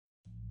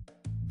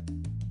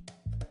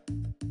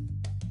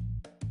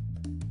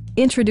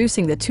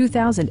Introducing the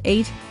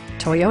 2008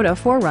 Toyota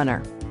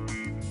 4Runner.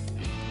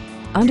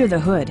 Under the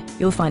hood,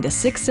 you'll find a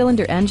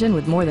 6-cylinder engine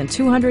with more than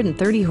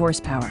 230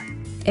 horsepower.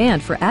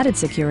 And for added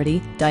security,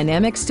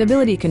 dynamic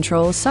stability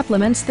control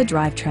supplements the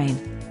drivetrain.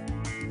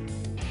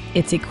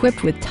 It's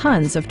equipped with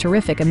tons of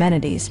terrific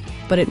amenities,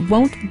 but it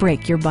won't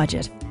break your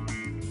budget,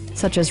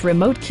 such as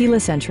remote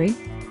keyless entry,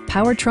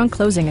 power trunk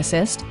closing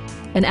assist,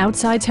 an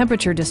outside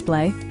temperature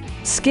display,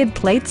 skid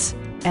plates,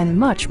 and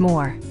much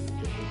more.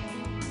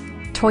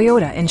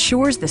 Toyota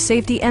ensures the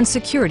safety and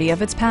security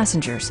of its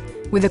passengers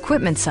with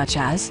equipment such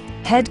as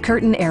head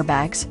curtain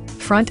airbags,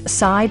 front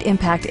side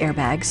impact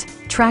airbags,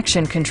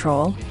 traction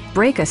control,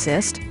 brake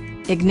assist,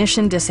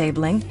 ignition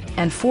disabling,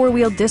 and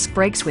 4-wheel disc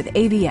brakes with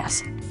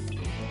ABS.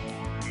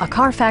 A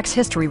Carfax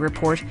history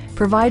report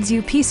provides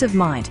you peace of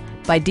mind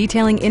by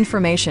detailing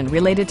information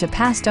related to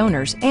past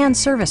owners and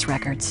service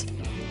records.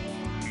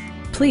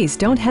 Please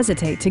don't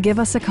hesitate to give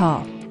us a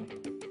call.